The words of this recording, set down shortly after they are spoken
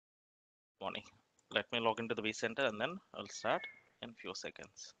morning. Let me log into the vCenter and then I'll start in few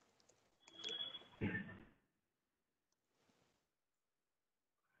seconds.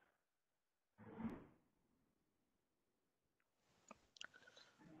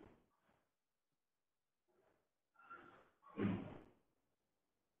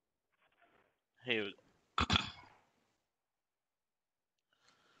 Hey,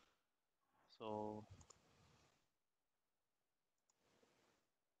 so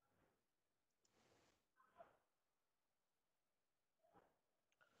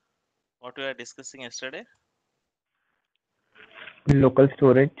what we were discussing yesterday Local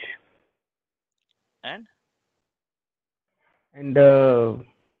storage, and and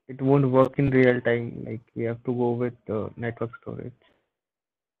it won't work in real time. Like we have to go with network storage.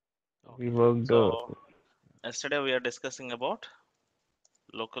 We okay. worked. So yesterday we are discussing about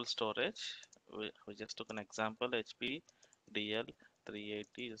local storage. We just took an example HP DL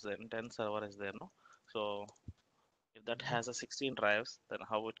 380 Zen 10 server is there, no? So if that has a 16 drives, then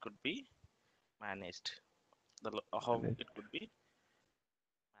how it could be managed? How it could be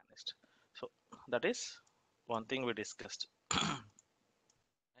managed. So that is one thing we discussed.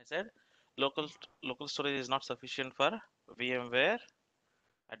 I said local storage is not sufficient for VMware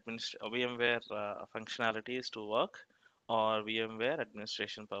VMware functionalities to work or VMware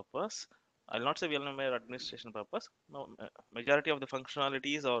administration purpose. I'll not say VMware administration purpose. No, majority of the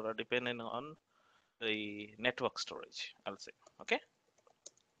functionalities are dependent on the network storage. I'll say. Okay.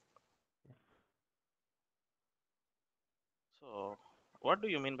 So, what do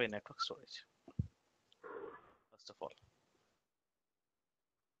you mean by network storage? First of all,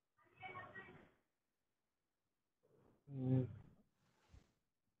 Mm,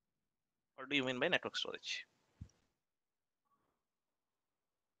 what do you mean by network storage?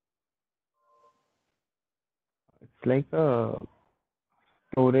 it's like a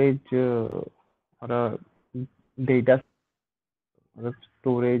storage or a data or a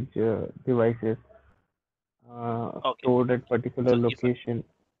storage devices Okay. stored at particular So if location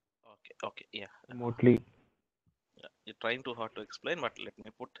okay, yeah, remotely. yeah, you're trying too hard to explain, but let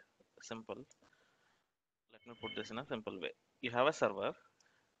me put simple. Let me put this in a simple way. You have a server,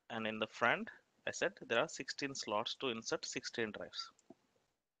 and in the front, I said there are 16 slots to insert 16 drives.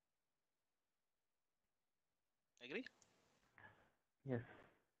 Agree? Yes.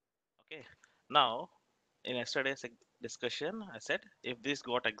 Okay. Now, in yesterday's discussion, I said if this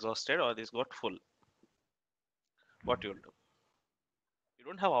got exhausted or this got full, what you'll do? You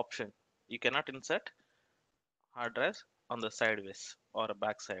don't have option. You cannot insert hard drives on the sideways or a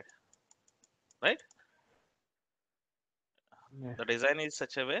back side, right? Yes. The design is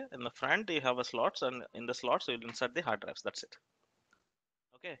such a way in the front you have a slots, and in the slots you'll insert the hard drives. That's it.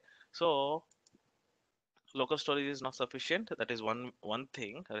 Okay. So local storage is not sufficient. That is one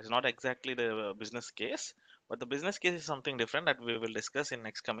thing. That is not exactly the business case, but the business case is something different that we will discuss in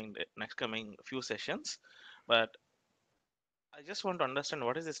next coming few sessions. But I just want to understand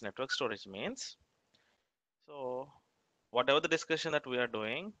what is this network storage means. So whatever the discussion that we are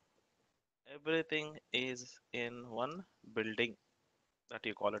doing, everything is in one building that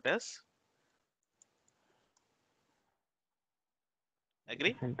you call it as.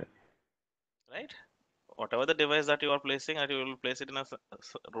 Data Agree, center. right? Whatever the device that you are placing, that you will place it in a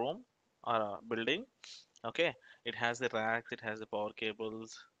room or a building. Okay, it has the racks, it has the power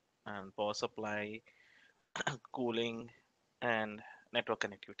cables and power supply, cooling, and network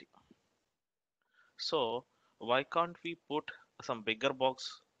connectivity. So why can't we put some bigger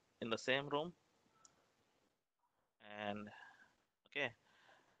box in the same room and okay,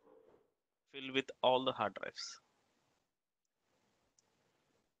 fill with all the hard drives,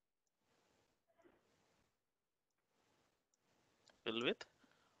 fill with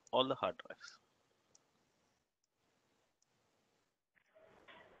all the hard drives,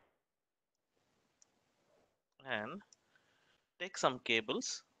 and take some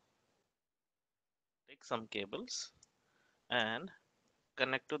cables, take some cables and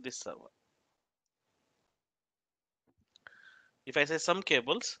connect to this server. If I say some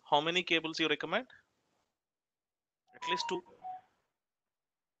cables, how many cables you recommend? At least two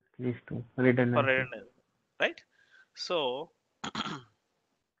At least two for redundancy. redundant, right? So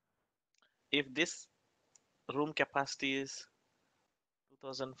if this room capacity is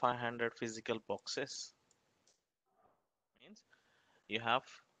 2500 physical boxes, means you have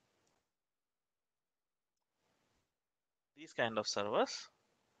these kind of servers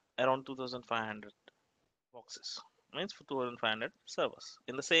around 2500 boxes, means for 2500 servers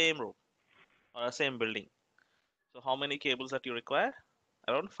in the same room or the same building. So how many cables that you require?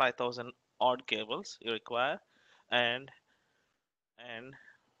 Around 5000 odd cables you require, and and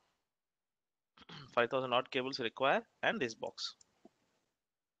 5,000 odd cables require, and this box.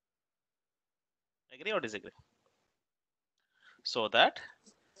 Agree or disagree? So that,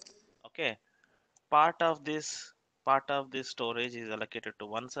 okay, part of this storage is allocated to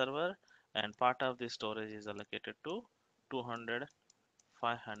one server, and part of this storage is allocated to 200,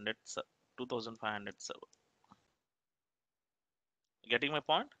 500, 2500 server. Getting my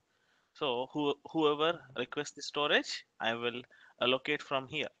point? So whoever requests the storage, I will allocate from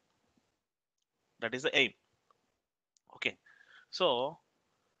here. That is the aim. Okay. So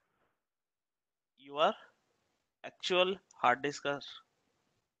your actual hard disk are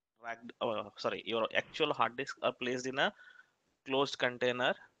racked, sorry, your actual hard disk are placed in a closed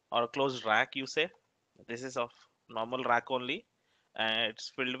container or a closed rack, you say. This is of normal rack only, and it's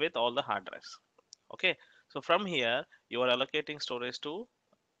filled with all the hard drives. Okay. So from here, you are allocating storage to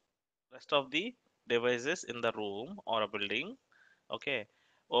rest of the devices in the room or a building, okay,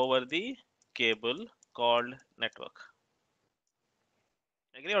 over the cable called network.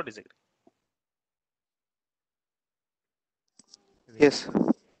 Agree or disagree? Agree. Yes.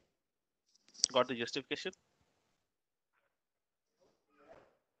 Got the justification?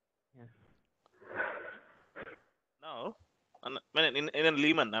 Yes. Now, when in a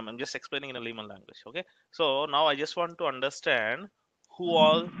layman, I'm just explaining in a layman language. Okay, so now I just want to understand who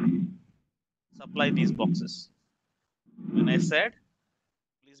all supply these boxes. When I said,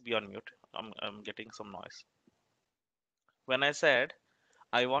 please be on mute, I'm getting some noise. When I said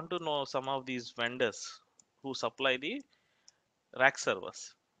I want to know some of these vendors who supply the rack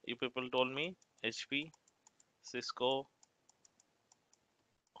servers, you people told me HP, Cisco,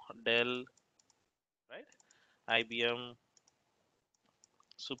 Dell, right? IBM,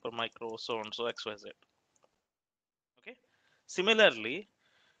 Supermicro, so on, so XYZ. Okay. Similarly,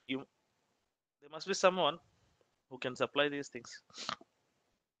 you there must be someone who can supply these things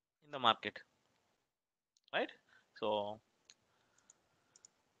in the market, right? So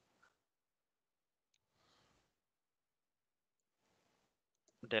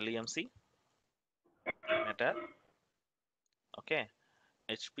Dell EMC, Meta, okay,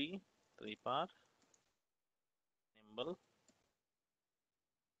 HP, 3 Par, Nimble.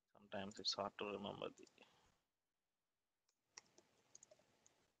 Sometimes it's hard to remember the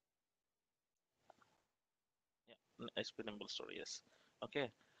yeah, HP Nimble story, yes. Okay,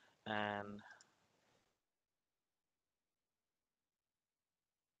 and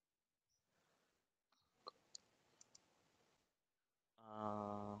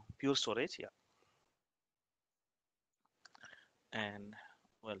Pure Storage, yeah, and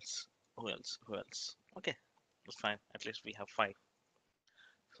who else? Who else? Who else? Okay, that's fine. At least we have five.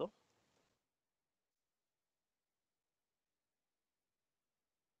 So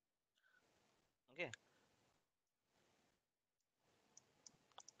okay,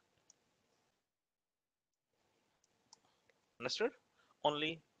 understood?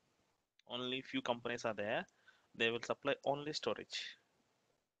 Only few companies are there. They will supply only storage.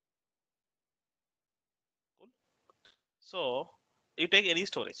 Cool. So you take any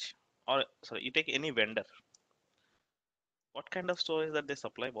storage, or sorry, you take any vendor. What kind of storage that they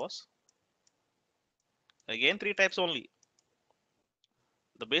supply, boss? Again, three types only.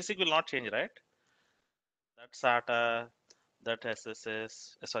 The basic will not change, right? That SATA, that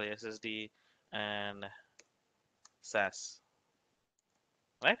SSS, sorry, SSD, and SAS,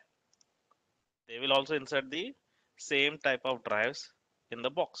 right? They will also insert the same type of drives in the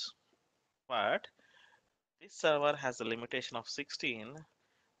box. But this server has a limitation of 16.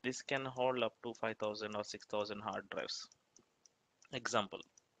 This can hold up to 5,000 or 6,000 hard drives. Example,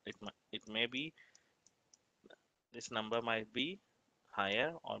 it may be this number might be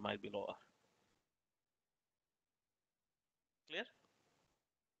higher or might be lower. Clear?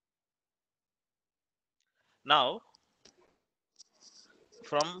 Now,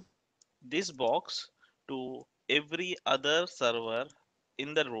 from this box to every other server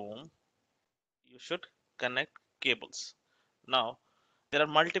in the room, you should connect cables. Now, there are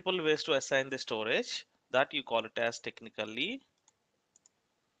multiple ways to assign the storage that you call it as technically,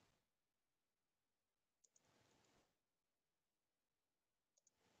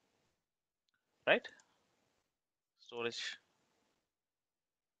 right? Storage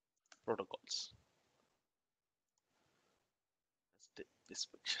protocols. Let's take this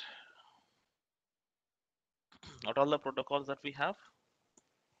picture. Not all the protocols that we have.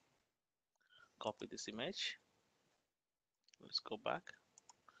 Copy this image. Let's go back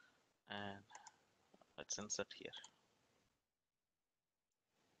and let's insert here.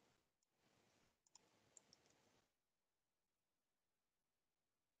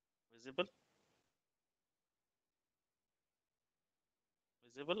 Visible?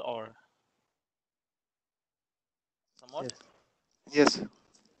 Visible or Somewhat? Yes. Yes.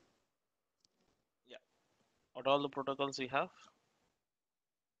 Yeah. What all the protocols we have?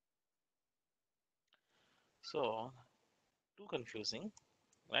 So, too confusing,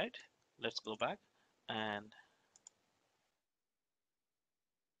 right? Let's go back and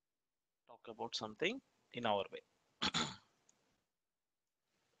talk about something in our way.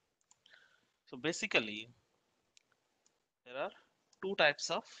 So basically, there are two types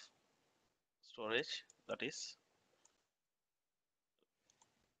of storage. That is,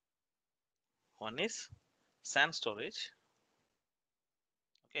 one is SAN storage.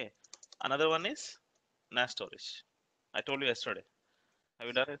 Okay. Another one is NAS storage. I told you yesterday. Have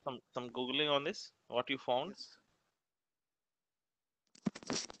you done some googling on this? What you found? Yes.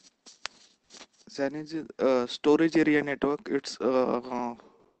 SAN is storage area network. It's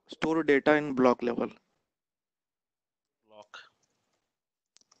store data in block level, Block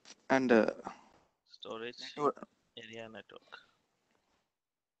and storage network. area network.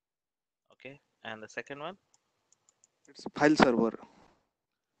 Okay. And the second one, It's file server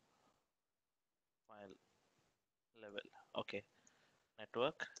file level. Okay.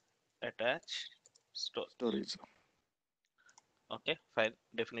 Network attach storage. storage. Okay. File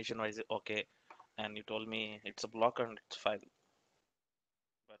definition wise. Okay. And you told me it's a block and it's file.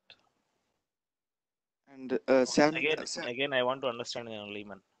 But And SAN. again, I want to understand in a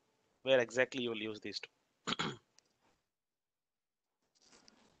layman where exactly you will use these two.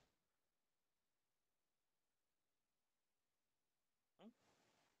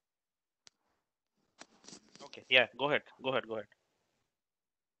 Okay. Yeah. Go ahead. Go ahead. Go ahead.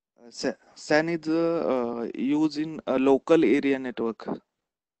 SAN is used in a local area network.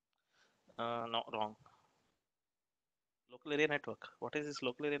 No, wrong. Local area network. What is this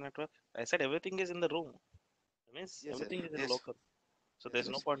local area network? I said everything is in the room. It means Yes, everything is in yes, local. So yes, there's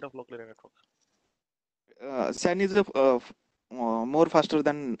no yes. point of local area network. SAN is more faster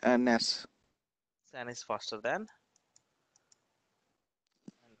than NAS. SAN is faster than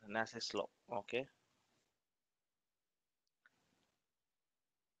and NAS is slow. Okay,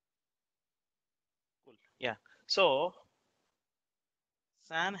 cool. Yeah. So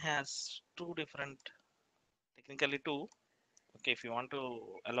SAN has two different, technically two. Okay, if you want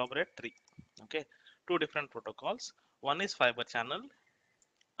to elaborate, three. Okay, two different protocols. One is fiber channel.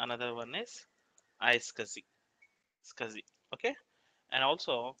 Another one is iSCSI. SCSI. Okay, and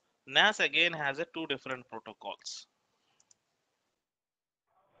also NAS again has a two different protocols.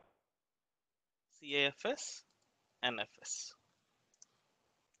 CAFS and FS.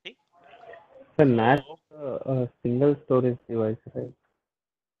 Okay. So NAS, So a single storage device, right?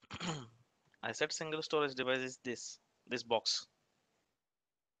 I said single storage device is this box.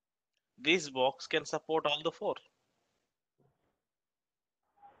 This box can support all the four.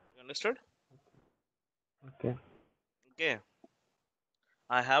 You understood? Okay. Okay.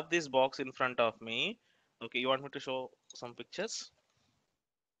 I have this box in front of me. Okay, you want me to show some pictures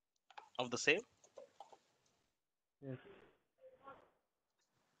of the same? Yes.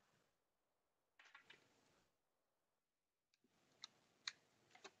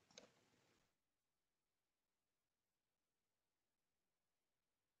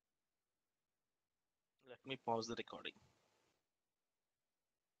 Let me pause the recording.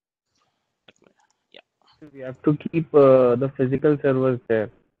 Let me, yeah. So we have to keep the physical servers there.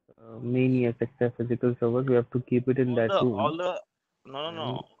 Main ESXi physical servers, we have to keep it in that All room, the no no and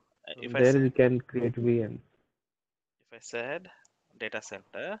no. If from I there said we can create VMs. if I said data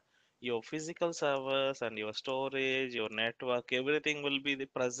center, your physical servers and your storage, your network, everything will be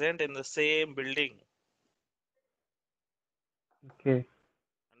present in the same building. Okay.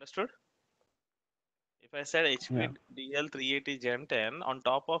 Understood? If I said Yeah. HP DL380 Gen 10, on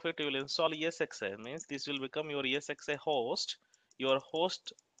top of it you will install ESXi. Means this will become your ESXi host. Your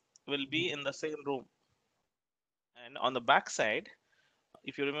host will be in the same room. And on the back side,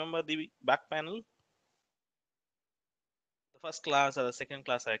 if you remember the back panel, the first class or the second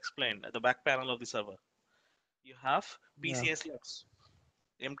class I explained, the back panel of the server, you have Yeah. PCA slots,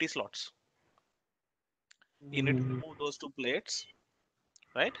 empty slots. You need to Mhm. remove those two plates,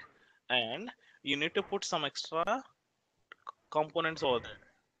 right? And you need to put some extra components over there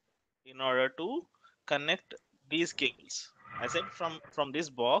in order to connect these cables. I said from this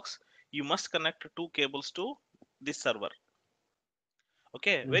box, you must connect two cables to this server.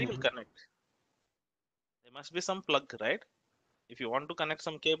 Okay, where you will Mhm. connect? There must be some plug, right? If you want to connect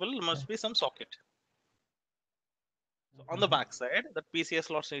some cable, there must be some socket. So on the back side, that PCS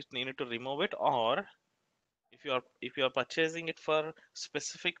slots you need to remove it, or if you are purchasing it for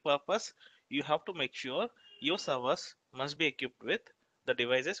specific purpose, you have to make sure your servers must be equipped with the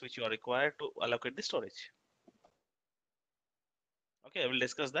devices which you are required to allocate the storage. Okay, we'll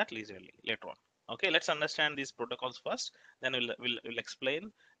discuss that leisurely later on. Okay, let's understand these protocols first, then we'll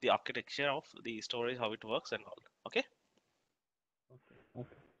explain the architecture of the storage, how it works and all. Okay,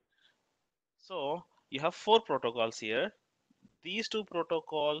 Okay. so you have four protocols here. These two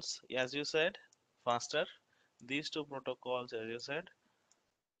protocols, as you said, faster. These two protocols, as you said,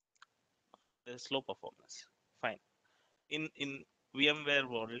 they're slow performance. Fine. In VMware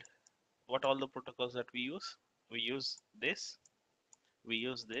world, what all the protocols that we use? We use this, we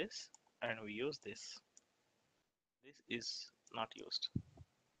use this, and we use this. This is not used.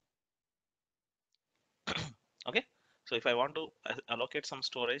 Okay, so if I want to allocate some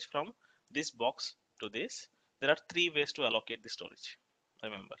storage from this box to this, there are three ways to allocate the storage.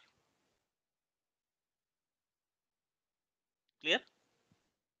 Remember, clear?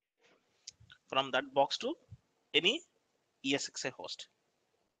 From that box to any ESXi host.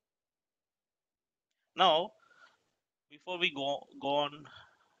 Now, before we go on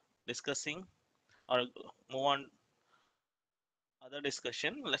discussing or move on other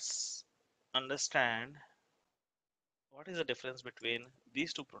discussion, let's understand what is the difference between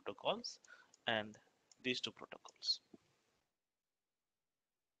these two protocols and these two protocols.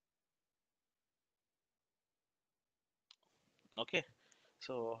 Okay,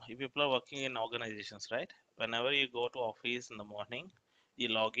 so if people are working in organizations, right? Whenever you go to office in the morning, you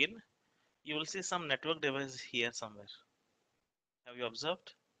log in, you will see some network device here somewhere. Have you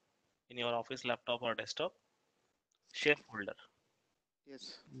observed in your office laptop or desktop? Share folder.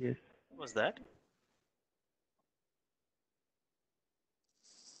 Yes. Yes. What was that?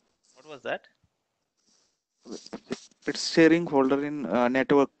 What was that? It's sharing folder in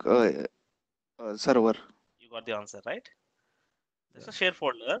network server. You got the answer, right? There's a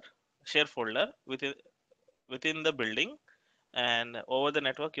Yeah. share folder within the building, and over the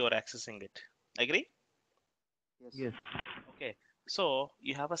network you are accessing it. Agree? Yes. Yes. Okay. So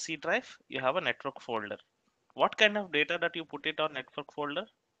you have a C drive, you have a network folder. What kind of data that you put it on network folder?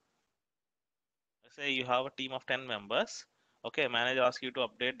 Say you have a team of 10 members. Okay, manager asks you to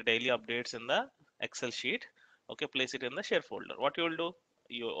update the daily updates in the Excel sheet. Okay, place it in the share folder. What you will do?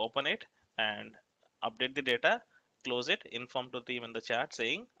 You open it and update the data, close it, inform to the team in the chat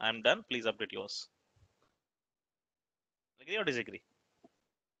saying, I'm done, please update yours. Agree or disagree?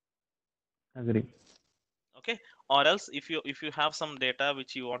 Agree. Okay, or else if you have some data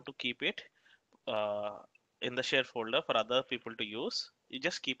which you want to keep it uh, in the share folder for other people to use, you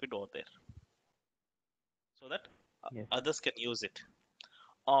just keep it over there so that Yes. others can use it.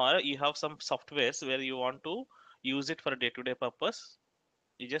 Or you have some softwares where you want to use it for a day-to-day purpose,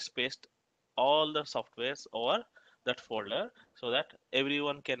 you just paste all the softwares over that folder so that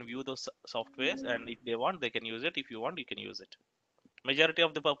everyone can view those softwares, and if they want they can use it, if you want you can use it. Majority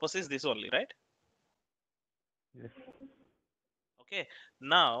of the purpose is this only, right? Yes. Okay,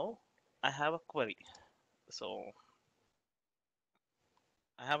 now I have a query. So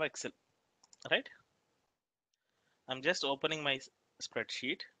I have Excel, right? I'm just opening my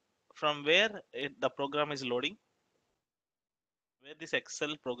spreadsheet. From where the program is loading, where this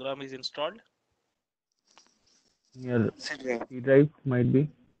Excel program is installed? Your C drive. C drive might be.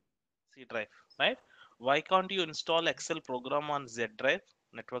 C drive, right? Why can't you install Excel program on Z drive,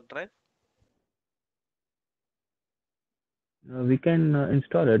 network drive? We can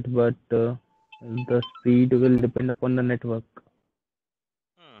install it, but the speed will depend upon the network.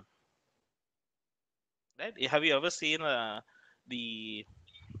 Hmm. Right? Have you ever seen the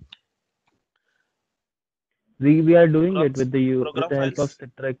We are doing it programs, with with program the help of files?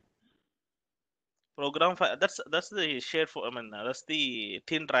 Citrix. Program file. That's the share for. I mean, that's the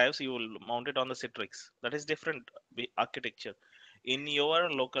thin drives you will mount it on the Citrix. That is different architecture. In your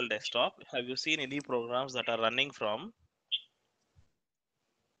local desktop, have you seen any programs that are running from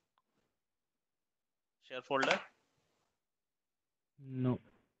share folder? No.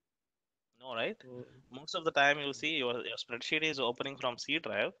 No, right? So, Most of the time you'll see your spreadsheet is opening from C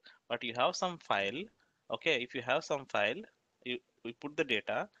drive, but you have some file. Okay, if you have some file, you put the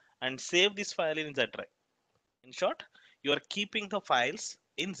data and save this file in Z drive. In short, you are keeping the files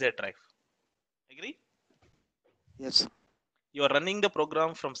in Z drive. Agree? Yes. You are running the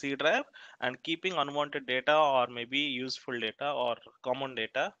program from C drive and keeping unwanted data or maybe useful data or common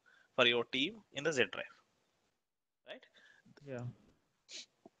data for your team in the Z drive, right? yeah.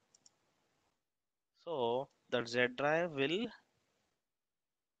 So the Z drive will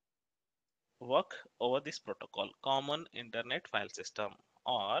work over this protocol, Common Internet File System,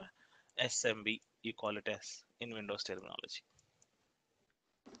 or SMB, you call it as in Windows terminology.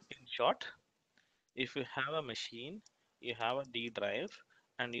 In short, if you have a machine, you have a D drive,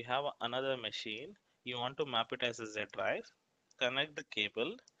 and you have another machine, you want to map it as a Z drive. connect the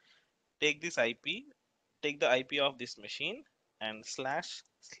cable, take this IP, take the IP of this machine and slash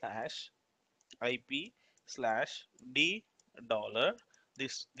slash IP slash D dollar.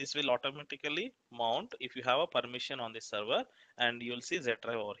 This will automatically mount if you have a permission on the server, and you will see Z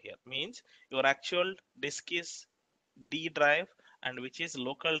drive over here. Means your actual disk is D drive, and which is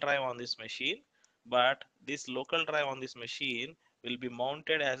local drive on this machine, but this local drive on this machine will be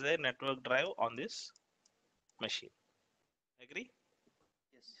mounted as a network drive on this machine. Agree?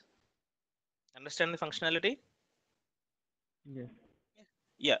 Yes. Understand the functionality? Yes.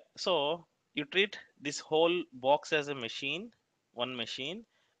 Yeah. So you treat this whole box as a machine, one machine,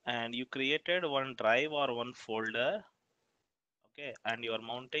 and you created one drive or one folder. Okay, and you are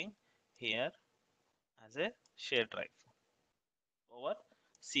mounting here as a shared drive over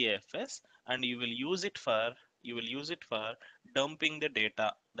CFS, and you will use it for dumping the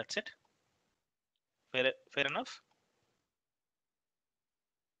data. That's it. Fair enough.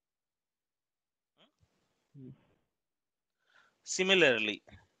 Mm. Similarly,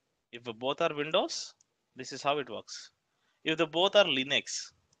 if both are Windows, this is how it works. If the both are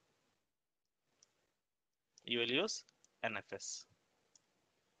Linux, you will use NFS.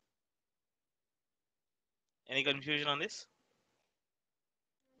 Any confusion on this?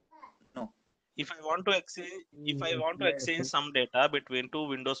 No. If I want to exchange, if I Yes. want to Yes. exchange Yes. some data between two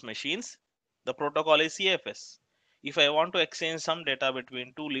Windows machines, the protocol is CFS. If I want to exchange some data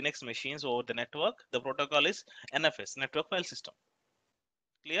between two Linux machines over the network, the protocol is NFS, Network File System.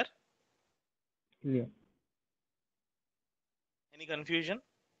 Clear? Clear. Any confusion?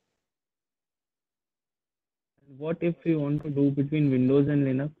 And what if we want to do between Windows and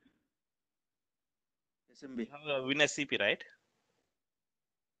Linux? SMB. You have a WinSCP, right?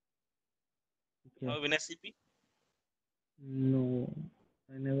 You Okay. have a WinSCP? No,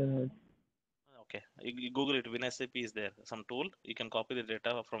 I never heard. Okay, you Google it. WinSCP is there. Some tool you can copy the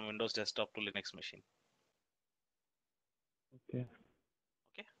data from Windows desktop to Linux machine. Okay.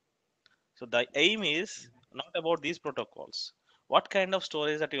 Okay. So the aim is not about these protocols. What kind of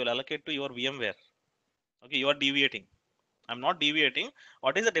storage that you will allocate to your VMware? Okay, you are deviating. I'm not deviating.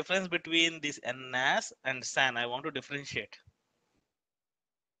 What is the difference between this NAS and SAN? I want to differentiate.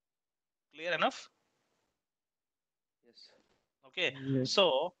 Clear enough? Yes. Okay. Yes.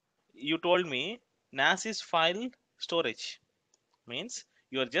 So you told me NAS is file storage. Means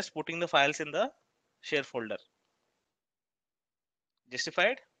you are just putting the files in the share folder.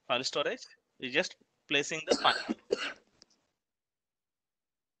 Justified? File storage. You're just placing the file.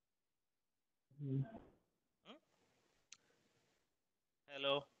 Mm. Hmm?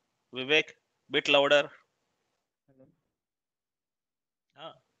 Hello, Vivek. Bit louder. Hello.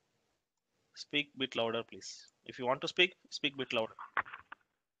 Ah, speak bit louder, please. If you want to speak, speak bit louder.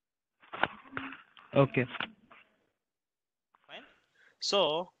 Okay. Fine.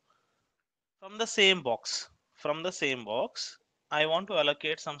 So from the same box, I want to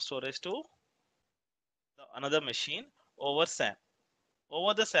allocate some storage to another machine over SAN.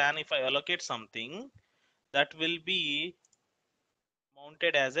 Over the SAN, if I allocate something, that will be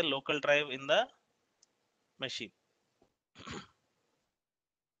mounted as a local drive in the machine.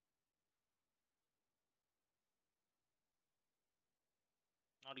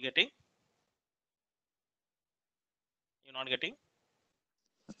 Not getting? You're not getting?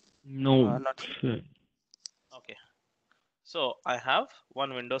 No. Not Sure. Okay. So I have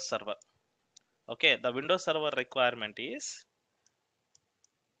one Windows server. Okay, the Windows server requirement is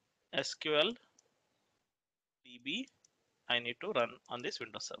SQL DB I need to run on this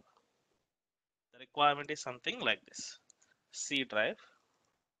Windows server. The requirement is something like this. C drive,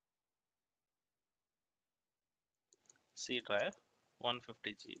 C drive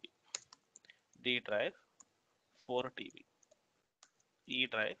 150 GB, D drive 4 TB, E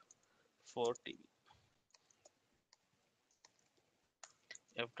drive 4 TB,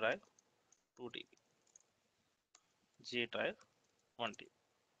 F drive 2 TB, G drive 1 TB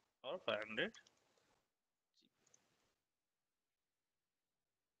or 500.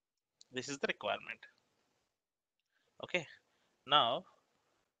 This is the requirement. Okay, now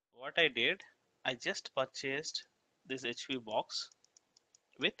what I did, I just purchased this HP box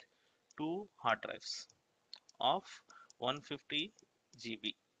with two hard drives of 150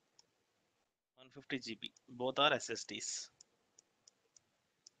 GB. 150 GB. Both are SSDs.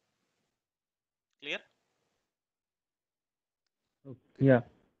 Clear? Okay. okay. Yeah.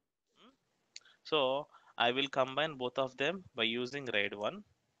 Hmm? So I will combine both of them by using RAID 1,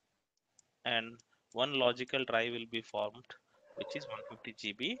 and one logical drive will be formed, which is 150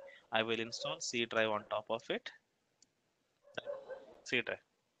 GB. I will install C drive on top of it. C drive.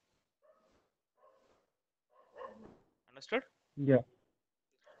 Understood? Yeah.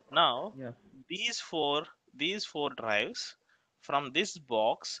 Now Yeah. these four drives, from this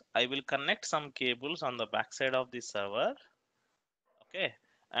box I will connect some cables on the backside of the server. Okay,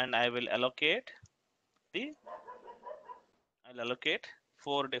 and the I'll allocate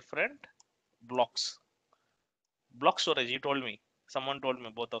four different blocks. Block storage, you told me. Someone told me,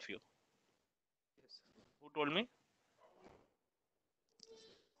 both of you. Yes. Who told me?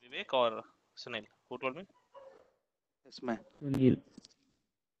 Vivek or Sunil? Who told me? Yes, ma'am. Sunil.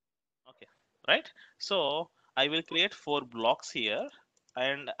 Okay, right. So I will create four blocks here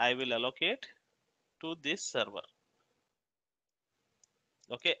and I will allocate to this server.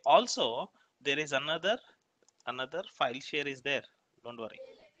 Okay, also there is another file share is there. Don't worry.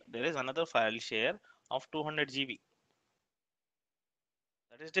 There is another file share of 200 GB.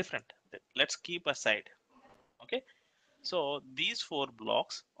 That is different. Let's keep aside. Okay, so these four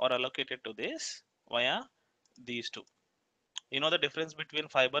blocks are allocated to this via these two. You know the difference between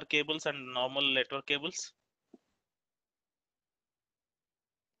fiber cables and normal network cables?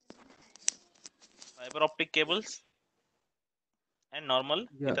 Fiber optic cables and normal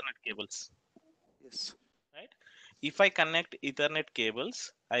Yeah. Ethernet cables, Yes. right? If I connect Ethernet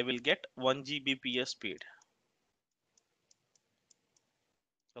cables, I will get 1 Gbps speed.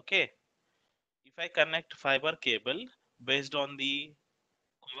 Okay. If I connect fiber cable, based on the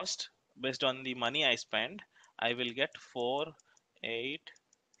cost, based on the money I spend, I will get 4, 8,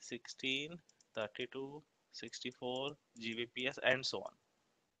 16, 32, 64 Gbps and so on.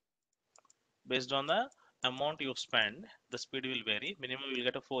 Based on the amount you spend, the speed will vary. Minimum you will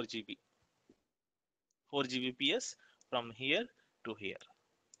get a 4 GB, 4 Gbps from here to here.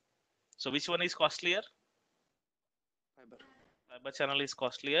 So which one is costlier? Fiber. Fiber channel is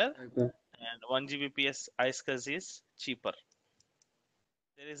costlier Fiber. and 1 Gbps iSCSI is cheaper.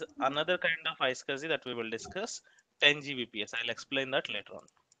 There is another kind of iSCSI that we will discuss, 10 Gbps. I'll explain that later on.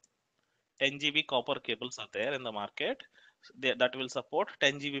 10 GB copper cables are there in the market that will support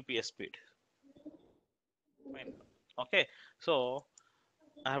 10 Gbps speed. Fine. Okay, so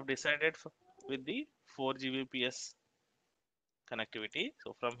I have decided with the 4 Gbps connectivity.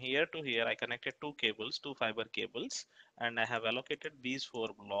 So from here to here, I connected two cables, two fiber cables, and I have allocated these four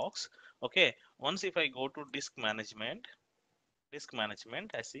blocks. Okay, once if I go to disk management,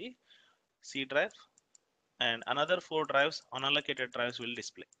 I see C drive and another four drives, unallocated drives will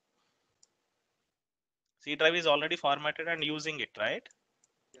display. C drive is already formatted and using it, right?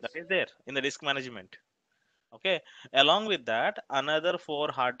 That Yes. is there in the disk management. Okay, along with that, another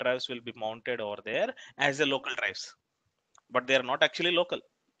four hard drives will be mounted over there as a local drives, but they are not actually local.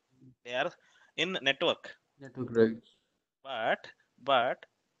 They are in network. Network drives. But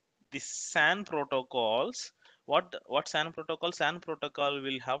the SAN protocols, what SAN protocol? SAN protocol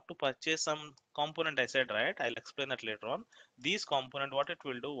will have to purchase some component. I said right. I'll explain that later on. These component, what it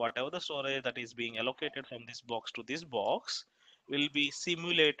will do, whatever the storage that is being allocated from this box to this box, will be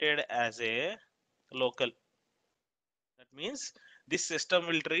simulated as a local. That means this system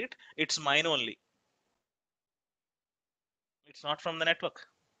will treat it's mine only. It's not from the network.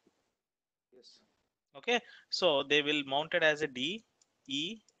 Yes. Okay, so they will mount it as a D,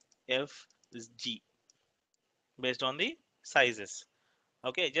 E, F, G based on the sizes.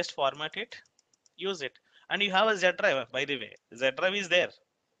 Okay, just format it, use it, and you have a Z drive. By the way, Z drive is there.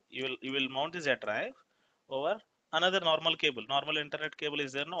 You will mount the Z drive over another normal cable. Normal internet cable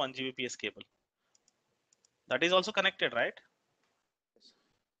is there, no 1 Gbps cable. That is also connected, right? Yes.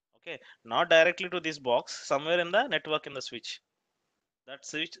 Okay, not directly to this box. Somewhere in the network in the switch. That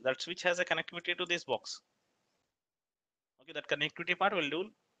switch has a connectivity to this box. Okay, that connectivity part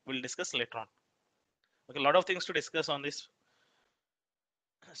we'll discuss later on. Okay, a lot of things to discuss on this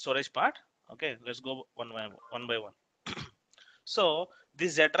storage part. Okay, let's go one by one. So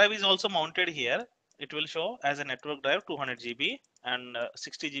this Z drive is also mounted here. It will show as a network drive 200 GB and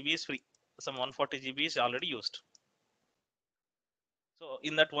 60 GB is free. Some 140 GB is already used. So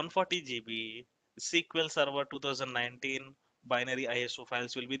in that 140 GB, SQL Server 2019 binary ISO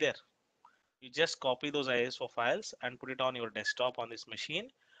files will be there. You just copy those ISO files and put it on your desktop on this machine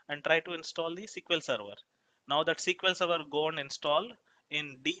and try to install the SQL Server. Now that SQL Server go and install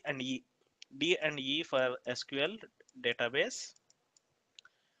in D and E. D and E for SQL database,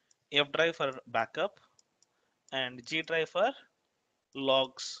 F drive for backup, and G drive for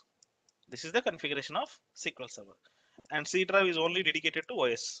logs. This is the configuration of SQL Server. And C drive is only dedicated to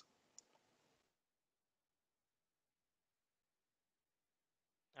OS.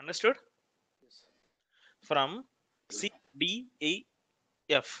 Understood? Yes. From CDEF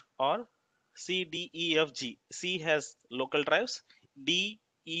or CDEFG. C has local drives. D,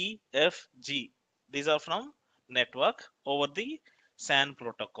 E, F, G. These are from network over the SAN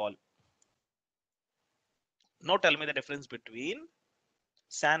protocol. Now tell me the difference between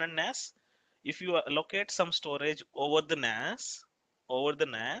SAN and NAS. If you allocate some storage over the NAS,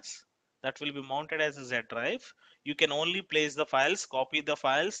 that will be mounted as a Z drive. You can only place the files, copy the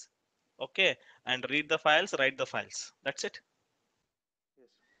files, okay, and read the files, write the files. That's it. Yes.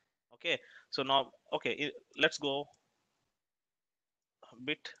 Okay. So now, okay, let's go a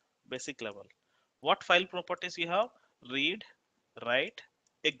bit basic level. What file properties you have? Read, write,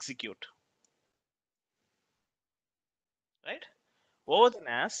 execute. Right? Over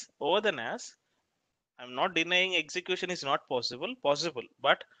the NAS, I'm not denying execution is not possible,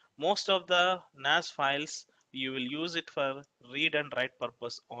 but most of the NAS files you will use it for read and write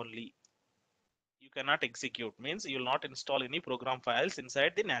purpose only. You cannot execute, means you will not install any program files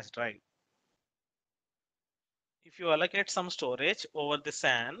inside the NAS drive. If you allocate some storage over the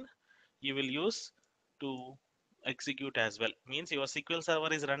SAN, you will use to execute as well. Means your SQL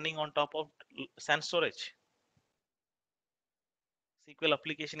server is running on top of SAN storage. SQL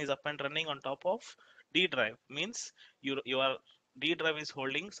application is up and running on top of D drive. Means your D drive is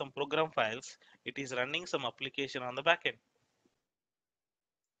holding some program files. It is running some application on the backend.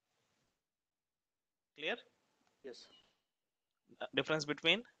 Clear? Yes. Difference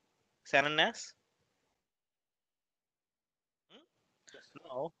between SAN and NAS? Hmm?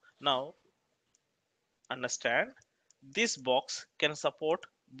 Yes. Now understand, this box can support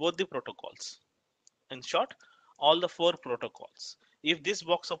both the protocols. In short, all the four protocols. If this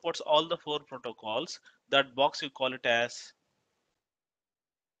box supports all the four protocols, that box you call it as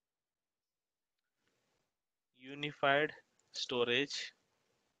unified storage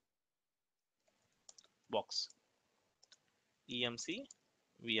box, EMC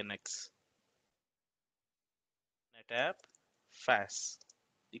VNX, NetApp, FAS.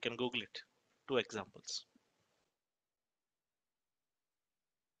 You can Google it. Two examples.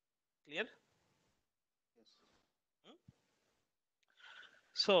 Clear? Yes. Hmm?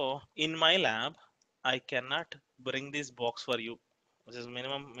 So in my lab, I cannot bring this box for you, which is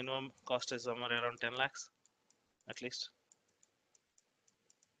minimum cost is somewhere around 10 lakhs at least,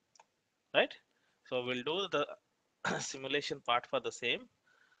 right? So we'll do the simulation part for the same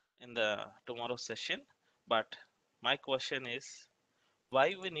in the tomorrow session. But my question is,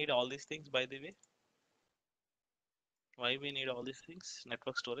 why we need all these things, by the way? Why we need all these things?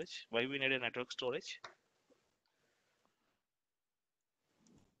 Network storage. Why we need a network storage?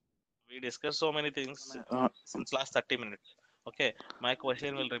 We discussed so many things since last 30 minutes. Okay, my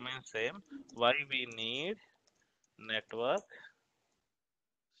question will remain same. Why we need network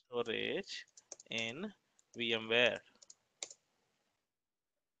storage in VMware?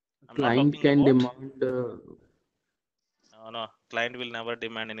 I'm not Client talking can about, demand no, client will never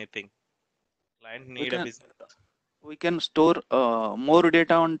demand anything. Client We need a can business. we can store more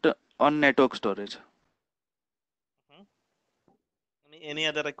data on network storage. Mhm. Any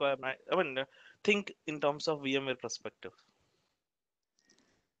other requirement? I mean, think in terms of VMware perspective.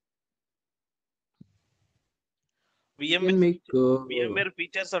 we can make VMware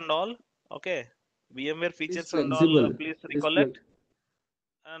features and all. Okay. VMware it is features and all. flexible. Please It is recollect.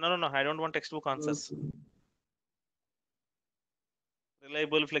 No. I don't want textbook answers. uh,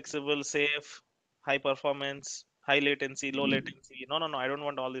 Reliable, flexible, safe, high performance, high latency, low latency. No. I don't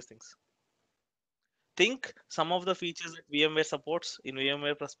want all these things. Think some of the features that VMware supports in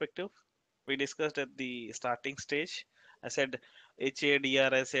VMware perspective. We discussed at the starting stage. I said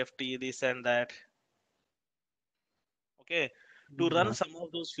HADRS, FT, this and that. Okay. To run yeah. some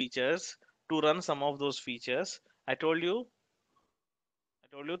of those features, to run some of those features, I told you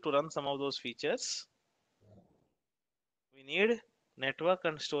to run some of those features, we need network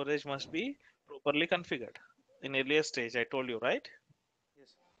and storage must be properly configured. In earlier stage, I told you, right?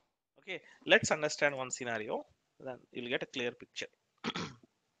 Yes. Okay, let's understand one scenario, then you'll get a clear picture.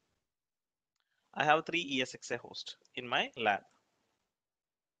 I have three ESXi hosts in my lab.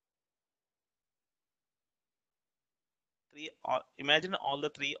 Imagine all the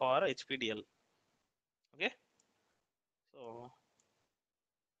three are HPDL. Okay, so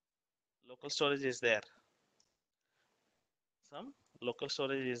local storage is there. Some local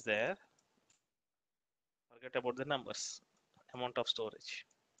storage is there. Forget about the numbers, amount of storage.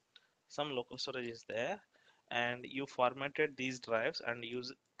 Some local storage is there, and you formatted these drives and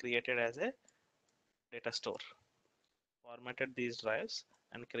use created as a data store. Formatted these drives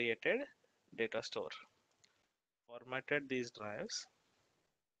and created data store. Formatted these drives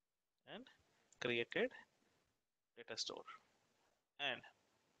and created data store. And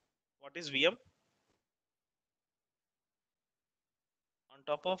what is VM? On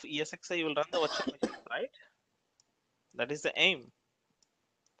top of ESXi, you will run the virtual machine, right? That is the aim.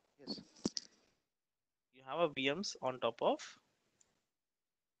 Yes. You have a VMs on top of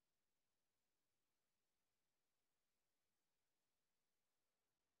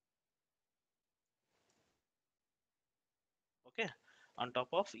okay, on top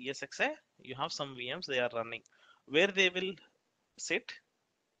of ESXi, you have some VMs they are running. Where they will sit?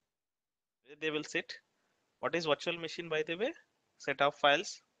 Where they will sit? What is virtual machine, by the way? Set of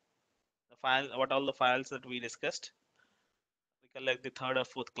files. The file, what all the files that we discussed? Recollect the third or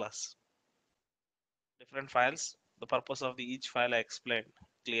fourth class. Different files. The purpose of the each file I explained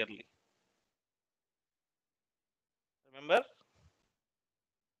clearly. Remember?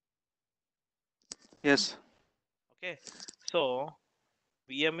 Yes. Okay. So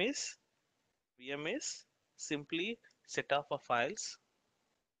VM is simply set of files.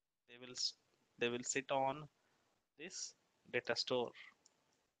 They will they will sit on this data store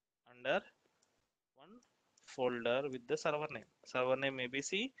under one folder with the server name. Server name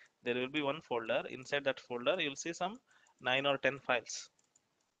ABC. There will be one folder. Inside that folder, you'll see some 9 or 10 files,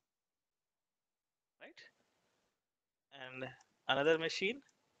 right? And another machine,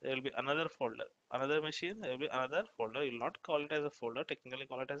 there will be another folder. Another machine, there will be another folder. You'll not call it as a folder. Technically,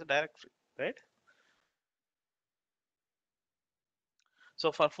 call it as a directory, right?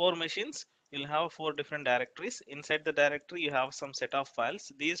 So for 4 machines, you'll have 4 different directories. Inside the directory, you have some set of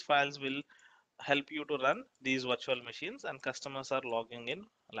files. These files will help you to run these virtual machines, and customers are logging in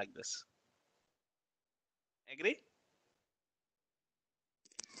like this. Agree?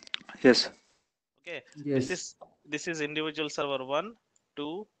 Yes. Okay, this Yes. is this is individual server 1,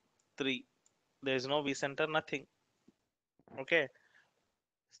 2, 3. There is no vCenter, nothing. Okay,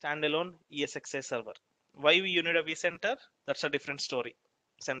 standalone ESXi server. Why you need a vCenter? That's a different story.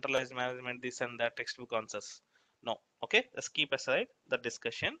 Centralized management, this and that, textbook answers. No. Okay, let's keep aside the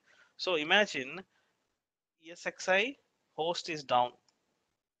discussion. So imagine ESXi host is down.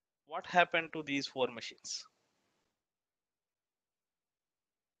 What happened to these 4 machines?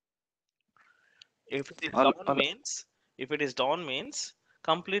 If it is All, down all, means,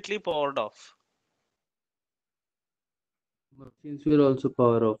 completely powered off. Machines will also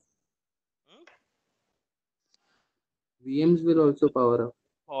power off. Hmm? VMs will also power off.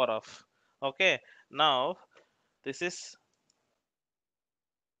 Power off. Okay. Now this is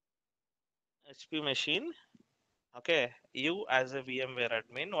HP machine. Okay. You as a VMware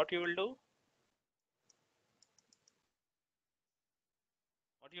admin, what you will do?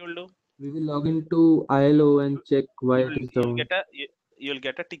 What you will do? We will log into ILO and check why it is You'll down. get a you'll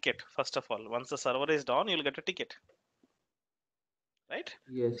get a ticket first of all. Once the server is down, you'll get a ticket, right?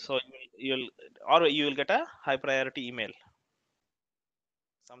 Yes. So you'll or you will get a high priority email.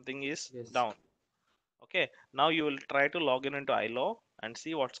 Something is Yes. down. Okay. Now you will try to log in into ILO and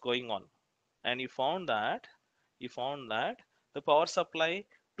see what's going on. And you found that the power supply,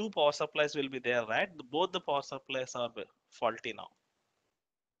 2 power supplies will be there, right? Both the power supplies are faulty now.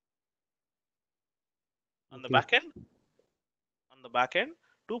 On the Okay. back end, on the back end,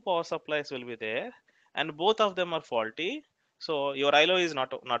 2 power supplies will be there, and both of them are faulty. So your ILO is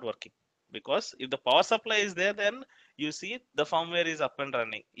not working, because if the power supply is there, then you see the firmware is up and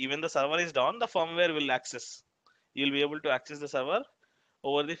running. Even the server is down, the firmware will access. You'll be able to access the server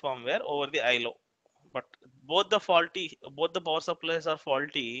over the firmware over the ILO. But both the power supplies are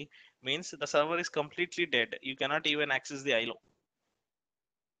faulty, means the server is completely dead. You cannot even access the ILO.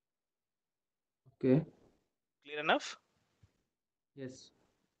 Okay. Clear enough? Yes.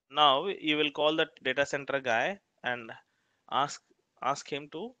 Now you will call that data center guy and ask ask him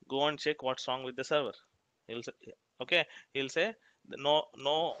to go and check what's wrong with the server. He'll say, okay, he'll say no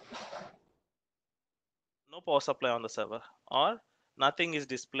power supply on the server, or nothing is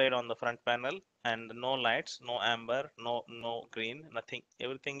displayed on the front panel, and no lights, no amber, no green, nothing.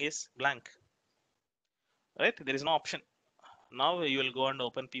 Everything is blank. Right? There is no option. Now you will go and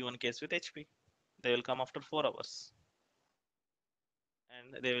open P1 case with HP. They will come after 4 hours,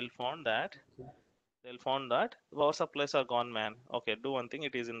 and they will found that power supplies are gone, man. Okay, do one thing.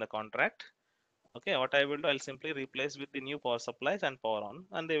 It is in the contract. Okay, what I will do, I'll simply replace with the new power supplies and power on,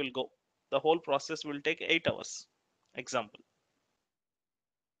 and they will go. The whole process will take 8 hours. Example.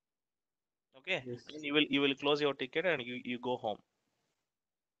 Okay, Yes. and you will close your ticket and you go home.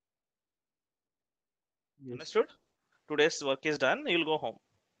 Yes. Understood? Today's work is done. You'll go home.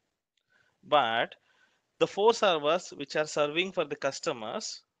 But the 4 servers which are serving for the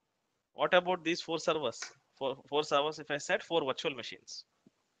customers, what about these 4 servers? Four servers, if I said 4 virtual machines.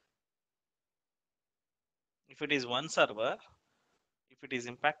 If it is one server, if it is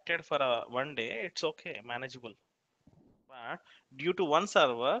impacted for one day, it's okay, manageable. But due to one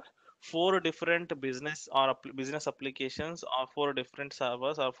server, 4 different business or business applications or 4 different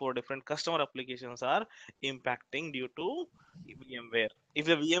servers or 4 different customer applications are impacting due to VMware. If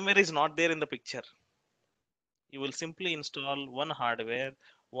the VMware is not there in the picture, you will simply install one hardware,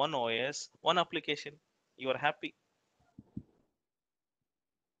 one OS, one application. You are happy,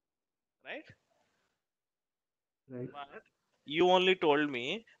 right? Right. But you only told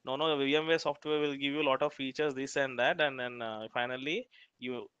me, no, no, VMware software will give you a lot of features, this and that, and then finally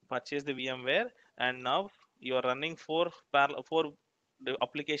you purchase the VMware, and now you are running four the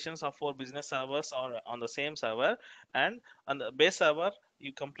applications of 4 business servers or on the same server, and on the base server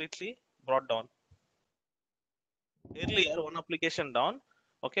you completely brought down. Earlier, one application down,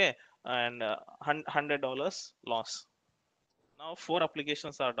 okay, and $100 loss. Now 4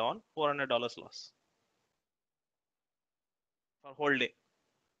 applications are down, $400 loss for whole day.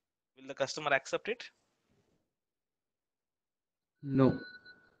 Will the customer accept it? No.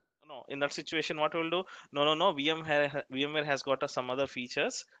 No, in that situation, what we'll do? No, no, no. VMware has got some other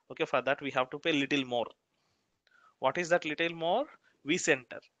features. Okay, for that we have to pay little more. What is that little more?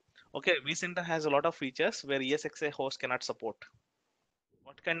 vCenter. Okay, vCenter has a lot of features where ESXi host cannot support.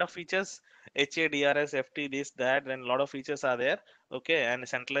 What kind of features? HADRS, FT, this, that, then a lot of features are there. Okay, and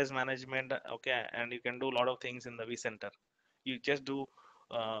centralized management. Okay, and you can do a lot of things in the vCenter. You just do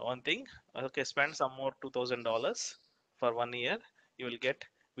one thing. Okay, spend some more $2,000 for 1 year. You will get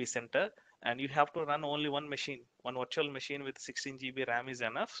vCenter, and you have to run only one machine, one virtual machine with 16 GB RAM is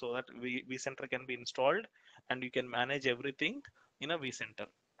enough, so that vCenter can be installed, and you can manage everything in a vCenter.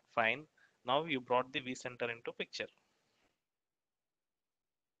 Fine. Now you brought the vCenter into picture.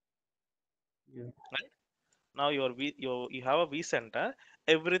 Yeah. Right? Now you have a vCenter.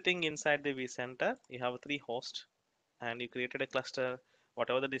 Everything inside the vCenter, you have 3 hosts, and you created a cluster.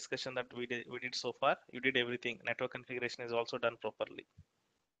 Whatever the discussion that we did so far, you did everything. Network configuration is also done properly.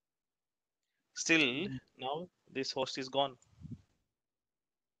 Still, Mhm. now this host is gone.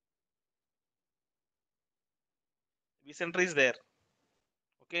 vCenter is there.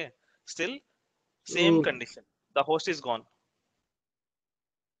 Okay. Still, same So, condition. The host is gone.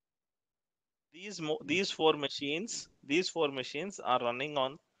 These four machines are running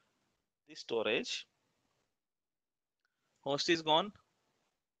on the storage. Host is gone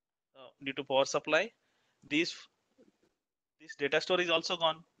due to power supply. These this data store is also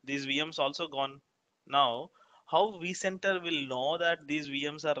gone. These VMs also gone. Now, how vCenter will know that these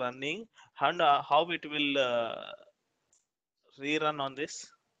VMs are running, and how it will rerun on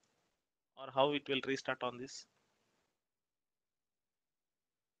this, or how it will restart on this?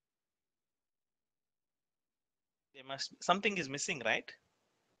 They must something is missing, right?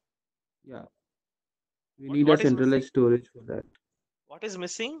 yeah, we What need a what is missing? centralized storage for that. What is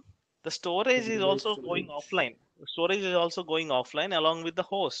missing? The storage is Centralized also going storage. offline. Storage is also going offline along with the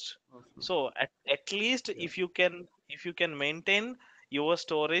host. Awesome. So at least Yeah. if you can maintain your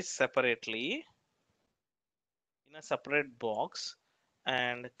storage separately in a separate box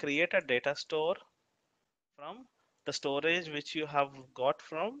and create a data store from the storage which you have got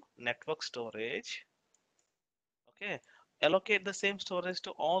from network storage. Okay, allocate the same storage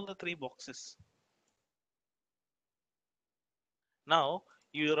to all the 3 boxes. Now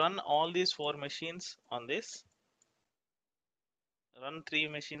you run all these 4 machines on this, run 3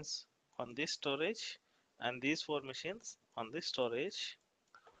 machines on this storage, and these 4 machines on this storage.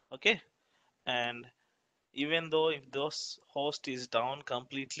 Okay, and even though if those host is down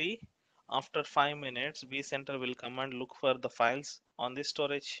completely, after 5 minutes vCenter will come and look for the files on this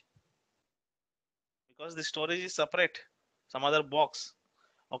storage, because the storage is separate, some other box.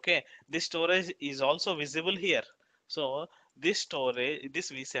 Okay, this storage is also visible here. So this storage,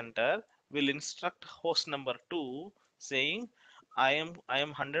 this vCenter will instruct host number 2 saying, I am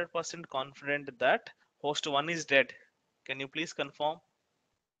 100% confident that host 1 is dead. Can you please confirm?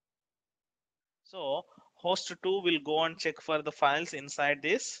 So host 2 will go and check for the files inside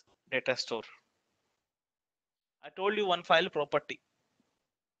this data store. I told you one file property.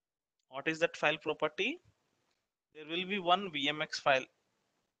 What is that file property? There will be one VMX file,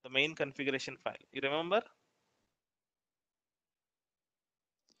 the main configuration file. You remember,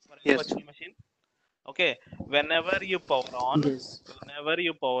 for any Yes. virtual machine? Okay, whenever you power on, Yes.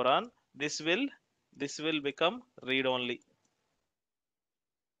 this will become read only.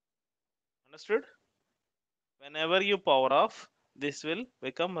 Understood? Whenever you power off, this will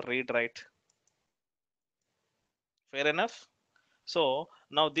become read write. Fair enough? So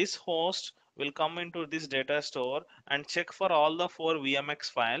now this host will come into this data store and check for all the 4 VMX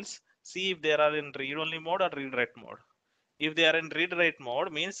files, see if they are in read only mode or read write mode. If they are in read write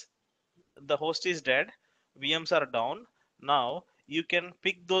mode, means the host is dead, VMs are down. Now you can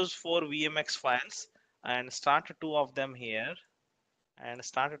pick those 4 VMX files and start 2 of them here and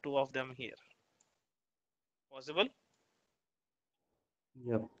start 2 of them here. Possible?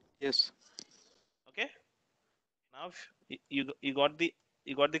 Yep. Yes. Okay. Now you got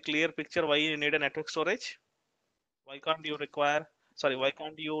the clear picture why you need a network storage. Why can't you require? Sorry, why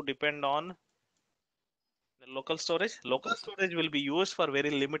can't you depend on the local storage? Local storage will be used for very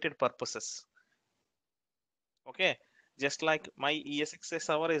limited purposes. Okay, just like my ESXi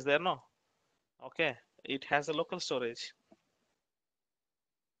server is there, no? Okay, it has a local storage.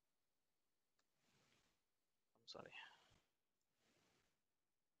 I'm sorry.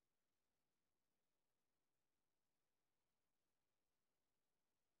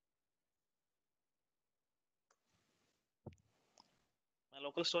 My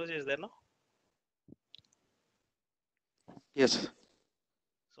local storage is there, no? Yes.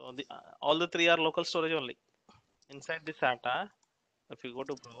 So all the 3 are local storage only. Inside the SATA, if you go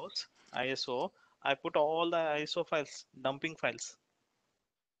to browse ISO, I put all the ISO files, dumping files,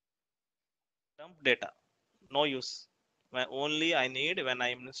 dump data, no use. Only I need when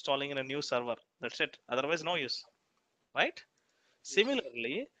I'm installing in a new server. That's it. Otherwise, no use. Right? Yes.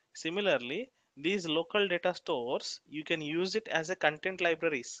 Similarly, these local data stores, you can use it as a content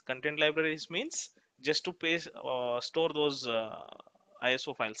libraries. Content libraries means just to store those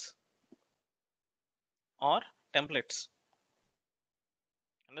ISO files or templates.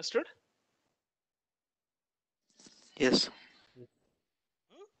 Understood? Yes. Hmm?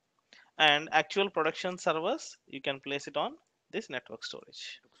 And actual production servers, you can place it on this network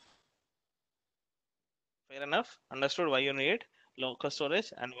storage. Fair enough? Understood why you need local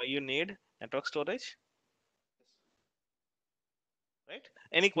storage and why you need network storage, right?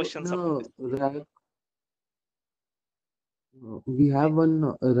 Any So in questions about a this? rack, we have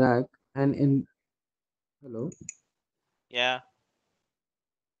one rack, and in hello. Yeah.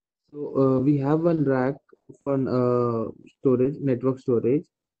 So we have one rack for storage, network storage,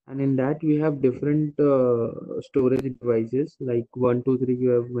 and in that we have different storage devices like 1, 2, 3. You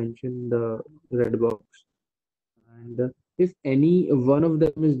have mentioned the red box, and if any one of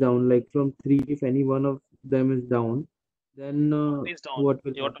them is down, like from three, if any one of them is down, then What is down? what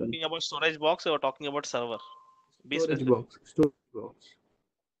will You're happen? talking about storage box or you're talking about server? Be Storage specific. box, storage box.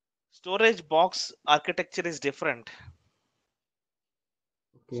 Storage box architecture is different.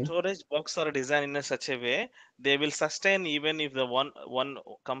 Okay. Storage box are designed in a such a way they will sustain even if the one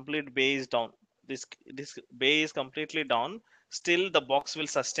complete bay is down. This bay is completely down. Still the box will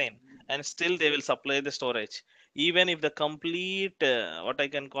sustain, and still they will supply the storage. Even if the complete what I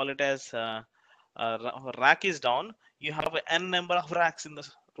can call it as rack is down, you have n number of racks in the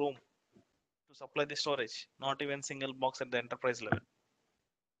room to supply the storage. Not even single box at the enterprise level.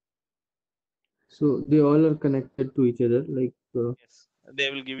 So they all are connected to each other, like Yes, they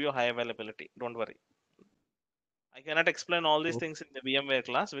will give you high availability. Don't worry. I cannot explain all these oh, things in the VMware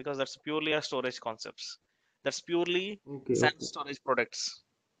class because that's purely a storage concepts. That's purely okay, SAN okay, storage products.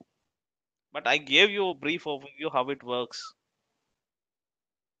 But I gave you a brief overview how it works.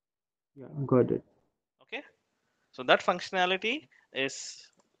 yeah, got it. Okay, so that functionality is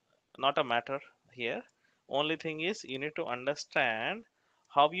not a matter here. Only thing is you need to understand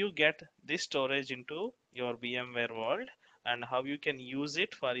how you get this storage into your VMware world and how you can use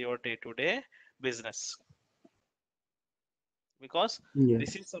it for your day-to-day business because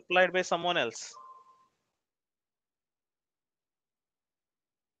this Yes. is supplied by someone else.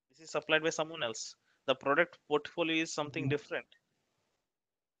 This is supplied by someone else. The product portfolio is something Mhm. different.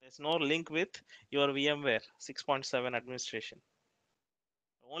 There's no link with your VMware 6.7 administration.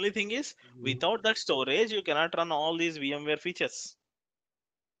 The only thing is, Mhm. without that storage, you cannot run all these VMware features.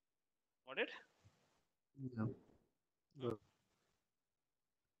 Got it? Yeah. Hmm, Got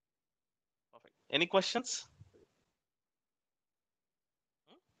perfect. Any questions?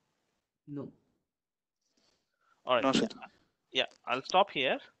 Hmm? no. All right. No, Yeah, sir. yeah. I'll stop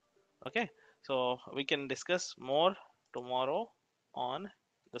here. Okay. So we can discuss more tomorrow on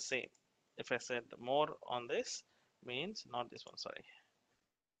the same. If I said more on this, means not this one. Sorry.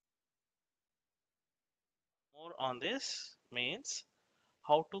 More on this means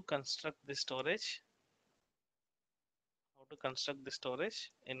how to construct the storage, how to construct the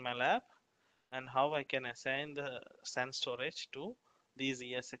storage in my lab, and how I can assign the SAN storage to these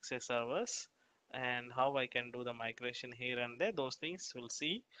ESXi servers, and how I can do the migration here and there. Those things we'll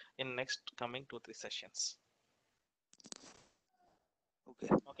see in next coming 2 3 sessions. Okay.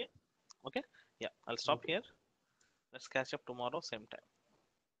 Okay, okay, yeah. I'll stop Okay. here. Let's catch up tomorrow same time.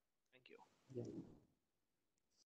 Thank you. Yeah.